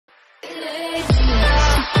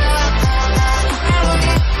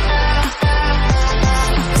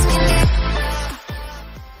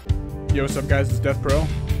Yo, what's up guys, it's Death Pro,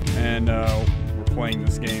 and we're playing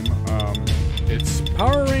this game. It's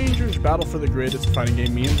Power Rangers Battle for the Grid. It's a fighting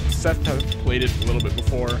game. Me and Seth have played it a little bit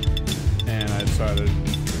before, and I decided,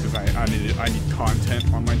 because I need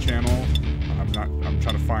content on my channel. I'm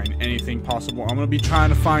trying to find anything possible. I'm gonna be trying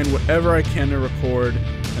to find whatever I can to record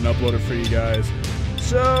and upload it for you guys.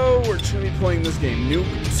 So we're just gonna be playing this game.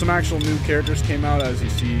 Some actual new characters came out, as you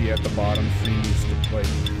see at the bottom. Free news to play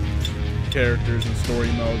characters in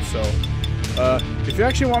story mode. So if you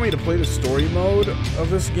actually want me to play the story mode of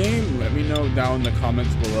this game, let me know down in the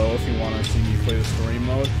comments below if you want to see me play the story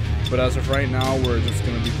mode. But as of right now, we're just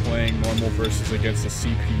going to be playing normal versus against the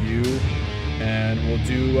CPU, and we'll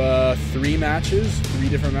do 3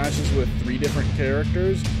 different matches with 3 different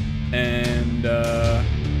characters, and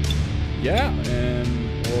yeah, and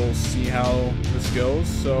we'll see how this goes.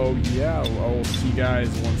 So yeah, I'll see you guys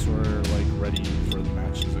once we're like ready for the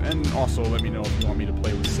matches. And also let me know if you want me to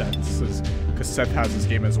play with Seth, because Seth has this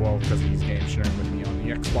game as well, because he's game sharing with me on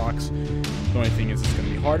the Xbox. The only thing is, it's going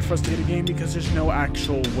to be hard for us to get a game because there's no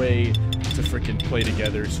actual way to freaking play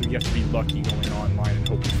together, so you have to be lucky going online and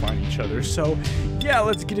hope to find each other. So yeah,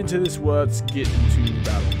 let's get into this. Let's get into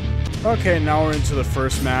battle. Okay, now we're into the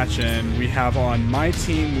first match, and we have on my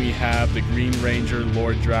team, we have the Green Ranger,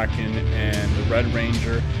 Lord Draken, and the Red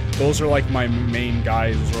Ranger. Those are like my main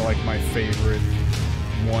guys. Those are like my favorite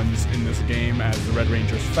ones in this game, as the Red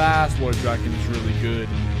Ranger's fast, Lord Draken is really good,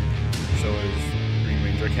 and so is Green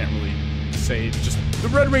Ranger. I can't really say, just the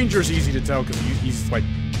Red Ranger is easy to tell because he's like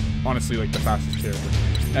honestly like the fastest character.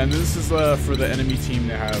 And this is for the enemy team.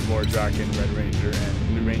 They have Lord Draken, Red Ranger, and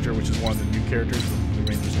Blue Ranger, which is one of the new characters. Blue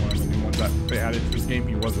Ranger is one of the new ones that they added to this game.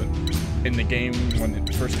 He wasn't in the game when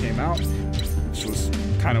it first came out, which was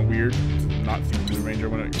kind of weird, not seeing Blue Ranger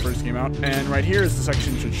when it first came out. And right here is the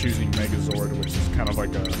section for choosing Megazord, which is kind of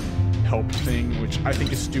like a help thing, which I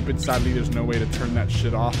think is stupid. Sadly, there's no way to turn that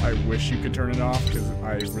shit off. I wish you could turn it off, because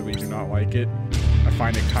I really do not like it. I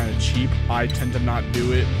find it kind of cheap. I tend to not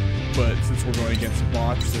do it, but since we're going against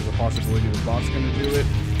bots, there's a possibility the bot's going to do it.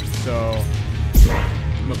 So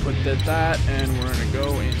I'm going to put that, and we're going to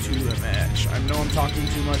go into the match. I know I'm talking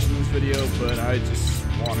too much in this video, but I just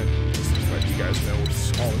wanted to let you guys know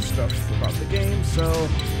all the stuff about the game. So,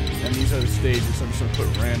 and these are the stages. I'm just going to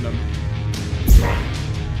put random.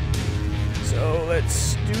 So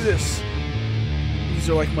let's do this. These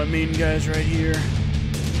are like my main guys right here.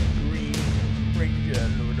 Green Ranger.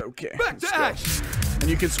 Okay. Back to action. And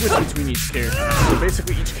you can switch between each character. So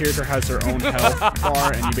basically, each character has their own health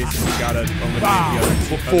bar, and you basically gotta eliminate the other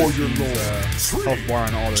before your health bar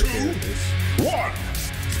on all their characters.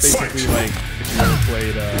 It's basically like if you ever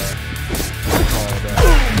played Marvel's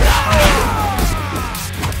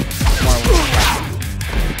Capcom.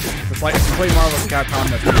 It's like if you play Marvel's Capcom,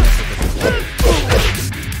 that's pretty much what this is like.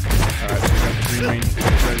 Alright, so we got the Green Ranger.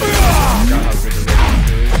 I forgot how good the Red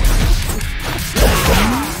Ranger is.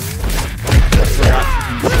 I forgot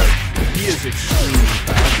he is extremely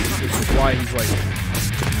fast, which is why he's like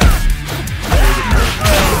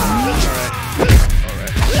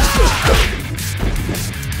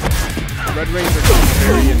The Red Ranger is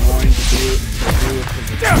very annoying to do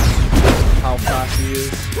because of how fast he is.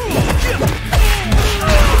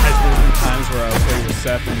 There's been times where I'll play with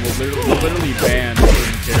Seth and we'll literally ban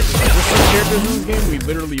certain characters. Like, there's some characters in this game we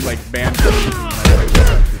literally like ban them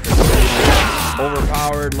because they're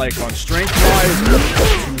overpowered, like on strength wise,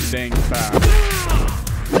 too dang fast.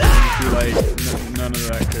 You like none of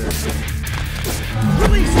that character.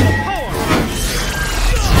 Release the power.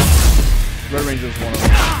 Red Ranger is one of them.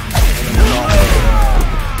 And then there's also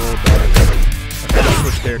Gold Dart. I can't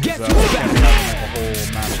switch characters up. I can't be having like a whole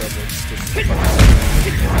matchup of just fucking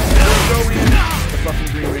go in the fucking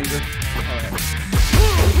Green Ranger. Alright.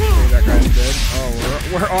 Okay, that guy's dead. Oh,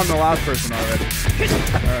 we're on the last person already.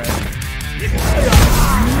 Alright.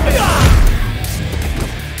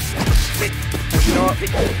 You know what?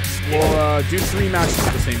 We'll do 3 matches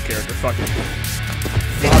with the same character. Fuck it.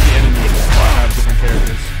 We'll have the enemies have different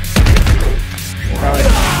characters. Probably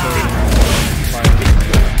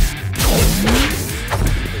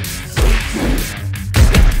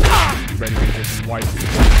Red Rangers and white.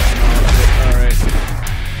 Alright.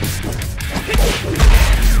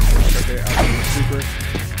 Okay, I'll do the super.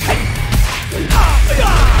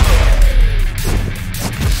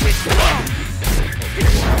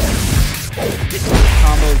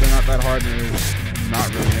 Combos are not that hard, and there's not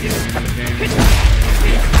really anything in the game.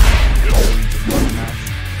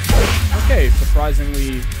 Okay, surprisingly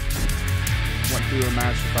went through a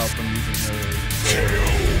match without them using their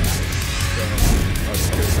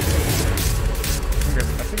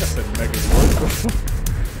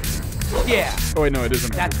Yeah. Oh wait, no, it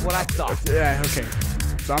isn't. That's what I thought. Yeah, okay.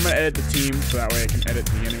 So I'm gonna edit the team so that way I can edit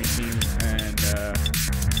the enemy team and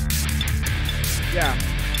yeah.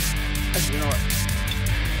 Actually, you know what?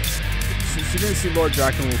 Since you're gonna see Lord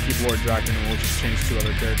Draken, we'll keep Lord Draken and we'll just change 2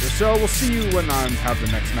 other characters. So we'll see you when I have the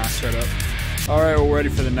next match set up. Alright, we're ready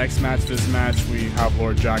for the next match. This match we have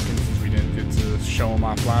Lord Draken since we didn't get to show him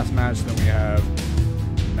off last match. Then we have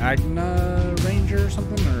Magna Ranger or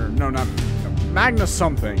something? Or no, not Magna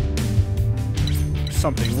something.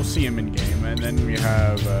 Something. We'll see him in game. And then we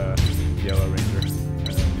have Yellow Ranger. And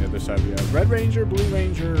on the other side we have Red Ranger, Blue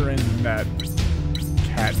Ranger, and that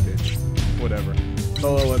cat bitch. Whatever.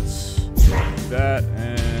 So let's do that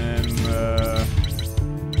and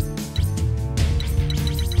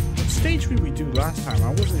what stage did we do last time? I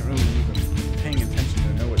wasn't really even paying attention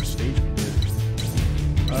to know what stage we did.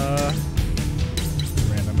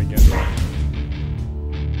 Random again.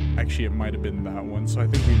 Actually, it might have been that one, so I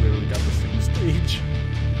think we literally got the same stage.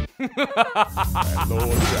 Right,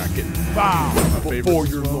 Lord Draken. Bow before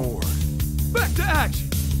your lord. Back to action.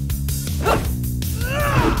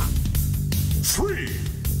 3,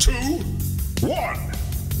 2, 1,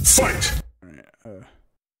 fight! Alright,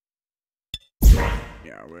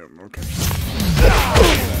 yeah, we're okay.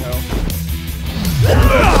 What the hell?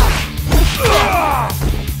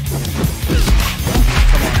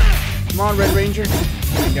 Come on, Red Ranger.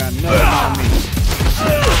 You got nothing on me.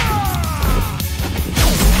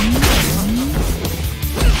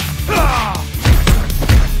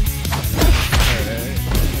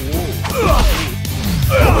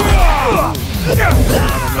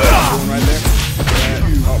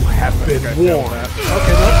 Been warned. Okay, nope.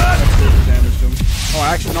 That's good damage to him. Oh,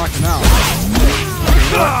 I actually knocked him out. Okay,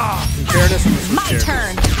 you know what? In fairness, I'm gonna switch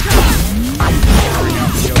turn. Bring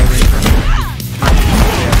out the Yellow Ranger. Yeah,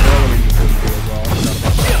 the Yellow Ranger's really good as well. I forgot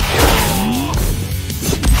about that.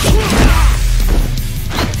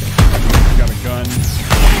 Got a gun.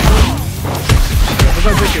 Yeah,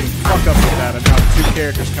 sometimes they can fuck up with that and have 2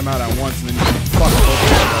 characters come out at once and then you can fuck both of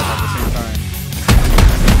them up at the same time.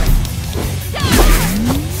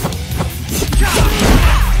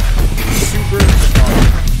 Super.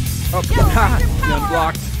 Oh, ha! You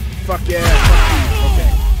unblocked. Fuck yeah.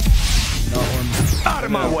 Okay. No, Out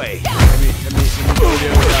of my way. Let me go to the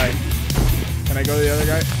other guy. Can I go to the other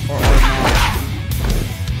guy? Or no?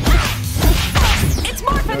 It's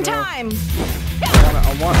morphin' time.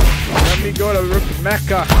 I want. Let me go to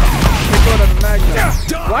Mecca. Let me go to the Magna.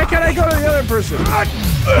 Why can't I go to the other person?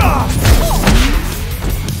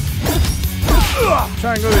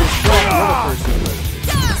 Try and go to the strong other person.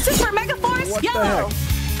 Super Mega Force What the Yellow. heck?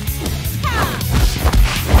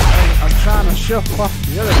 I'm trying to shift off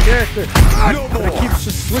the other character. But it keeps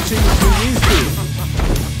just switching between these 2.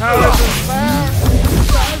 How is this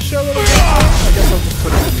fair? Show it again. I guess I'll just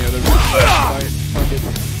put it in the other room. Fuck it.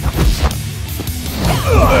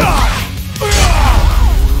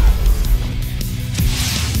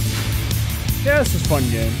 Yeah, this is a fun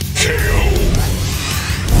game.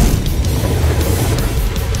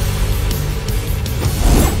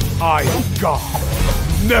 I am God.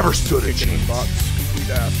 Never stood a chance. Box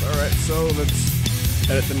complete ass. Alright, so let's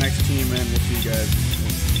edit the next team and we'll see you guys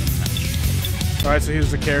in the match. Alright, so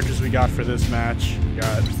here's the characters we got for this match. We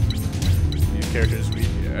got these characters.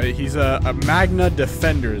 He's a Magna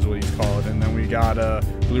Defender is what he's called, and then we got a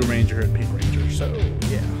Blue Ranger and Pink Ranger. So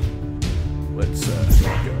yeah, let's go.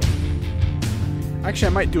 Actually,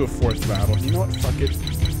 I might do a 4th battle. You know what? Fuck it.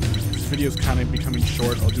 This video's kind of becoming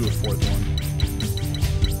short. I'll do a 4th one.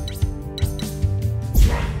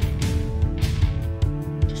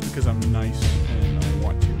 Because I'm nice and I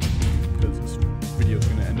want to. Because this video is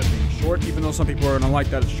going to end up being short, even though some people are going to like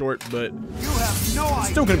that it's short, but it's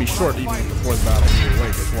still going to be short even with the 4th battle.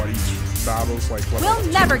 Because what each battle's like. What, We'll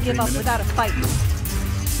like never 2 or 3 give up minutes? without a fight.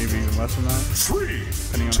 Maybe even less than that. 3,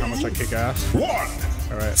 Depending on how much I kick ass. 1,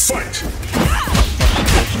 Alright. fight!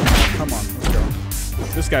 Come on, let's go.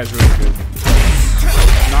 This guy's really good.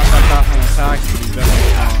 Not that fast on attacks, but he's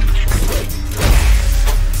definitely strong.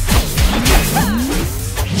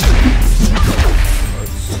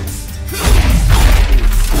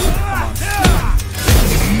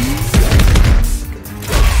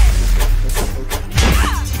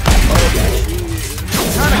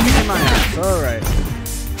 Alright.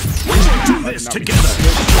 Do this together.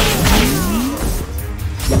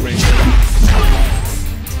 Blue Ranger.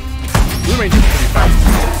 Blue Ranger's pretty fast.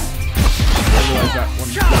 I realized that one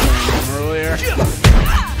earlier.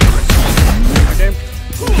 Okay.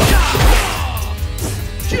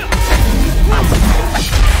 Oh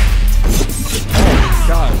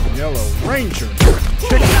God, Yellow Ranger.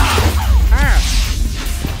 Kick ass.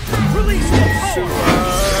 Release the power.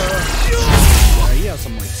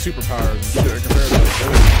 superpowers compared to the other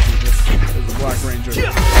is the Black Ranger.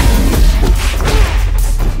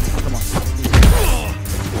 Come on.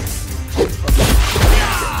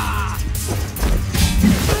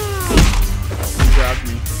 He grabbed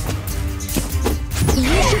me. You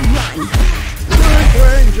should run. Black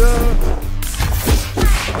Ranger.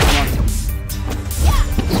 Come on.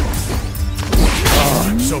 Oh,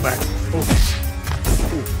 I'm so bad. Oh.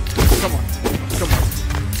 Come on. Come on.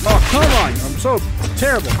 Oh, come on! I'm so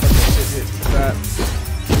terrible. Hit that.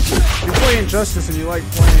 If you play Injustice and you like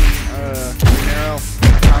playing Green Arrow,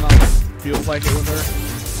 kind of feels like it with her.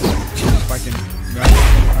 If I can.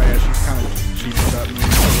 Oh yeah, she's kind of cheap with that move.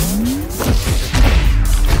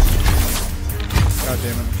 God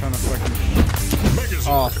damn it! I'm trying to fucking.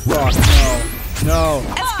 Oh fuck! No!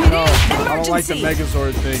 No! I don't like the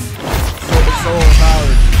Megazord thing. It's so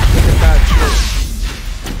overpowered. Look at that shit.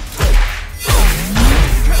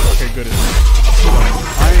 Okay, good. I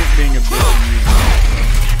ain't being a bitch to you.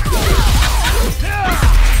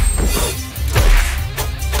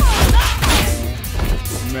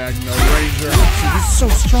 Magno Ranger. He's so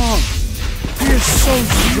strong. He is so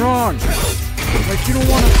strong. Like, you don't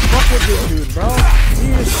want to fuck with this dude, bro. He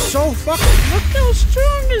is so fucking... Look how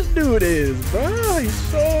strong this dude is, bro. He's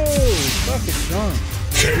so fucking strong.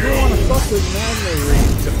 You don't want to fuck with Magno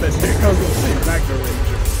Ranger Defender. I was going to say Magno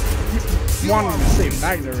Ranger. Wanted to say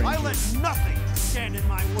Magna Ranger. I let nothing stand in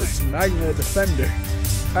my way. It's Magna Defender.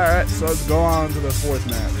 Alright, so let's go on to the fourth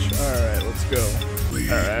match. Alright, let's go.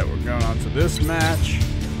 Alright, we're going on to this match.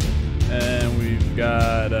 And we've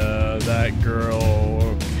got that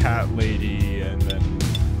girl, Cat Lady, and then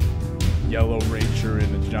Yellow Ranger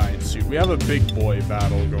in a giant suit. We have a big boy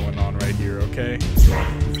battle going on right here, okay?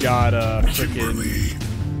 We've got freaking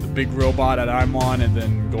the big robot that I'm on, and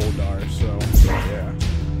then Goldar, so yeah.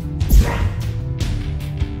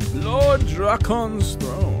 Lord Dracon's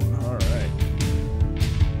throne. Alright.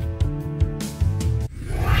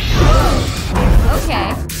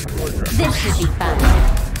 Okay. This should be fun.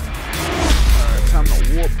 Alright, time to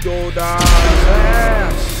whoop Goldar's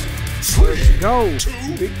ass. Let's go.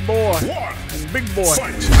 Big boy. And big boy. I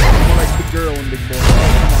like the girl and big boy.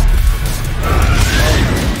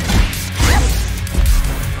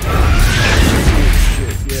 Oh,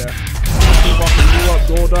 shit, yeah. Fucking you up,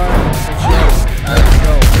 Goldar. Let's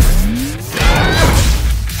go.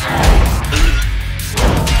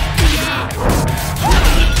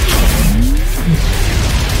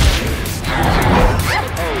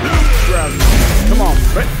 Come on,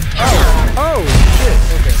 Brett. Oh, shit.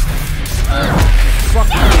 Okay. Fuck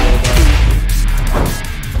you, Goldar.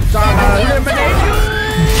 Time to eliminate you.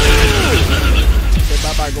 Okay,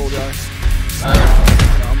 bye-bye, Goldar. No,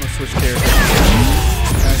 I'm gonna switch characters.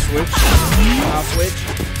 Can I switch? I'll switch.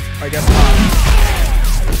 I guess not.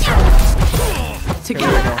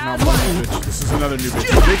 Together as one. This is another new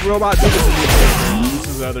bitch. Big Robot Dude is a new character. This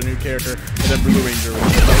is another new character. And then Blue Ranger. Those are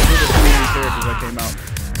the three new characters that came out.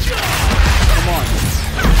 Come on.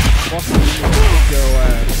 Fucking go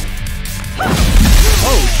ass.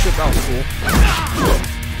 Oh shit, that was cool.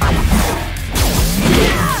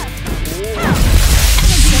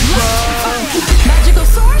 Magical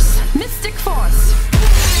source, mystic force.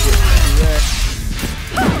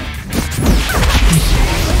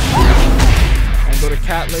 Go to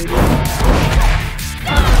Cat Lady. I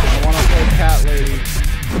want to play Cat Lady.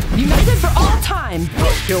 United for all time.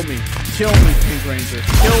 Oh, kill me. Kill me, Pink Ranger.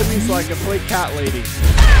 Kill me so I can play Cat Lady.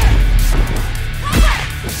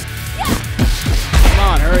 Come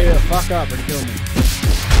on, hurry the fuck up and kill me.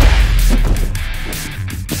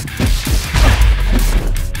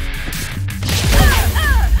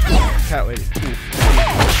 Cat Lady. Ooh. Ooh.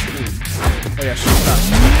 Oh yeah, she's fast.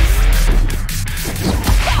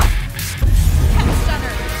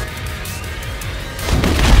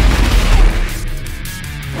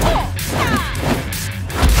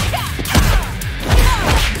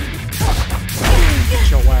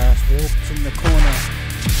 In the corner.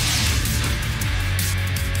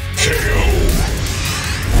 KO.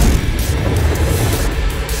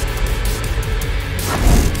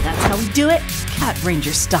 That's how we do it, Cat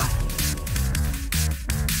Ranger style.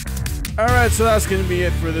 Alright, so that's gonna be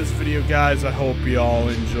it for this video, guys. I hope you all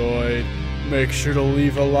enjoyed. Make sure to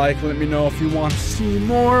leave a like. Let me know if you want to see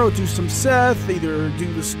more. Or do some Seth. Either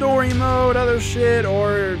do the story mode, other shit,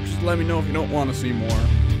 or just let me know if you don't want to see more.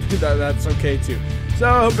 That's okay too. So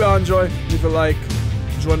I hope y'all enjoy. Leave a like.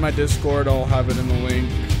 Join my Discord. I'll have it in the link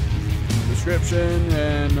in the description.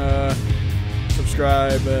 And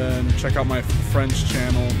subscribe and check out my friends'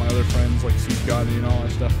 channel. My other friends like Steve Gotti and all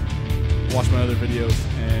that stuff. Watch my other videos.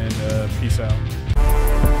 And peace out.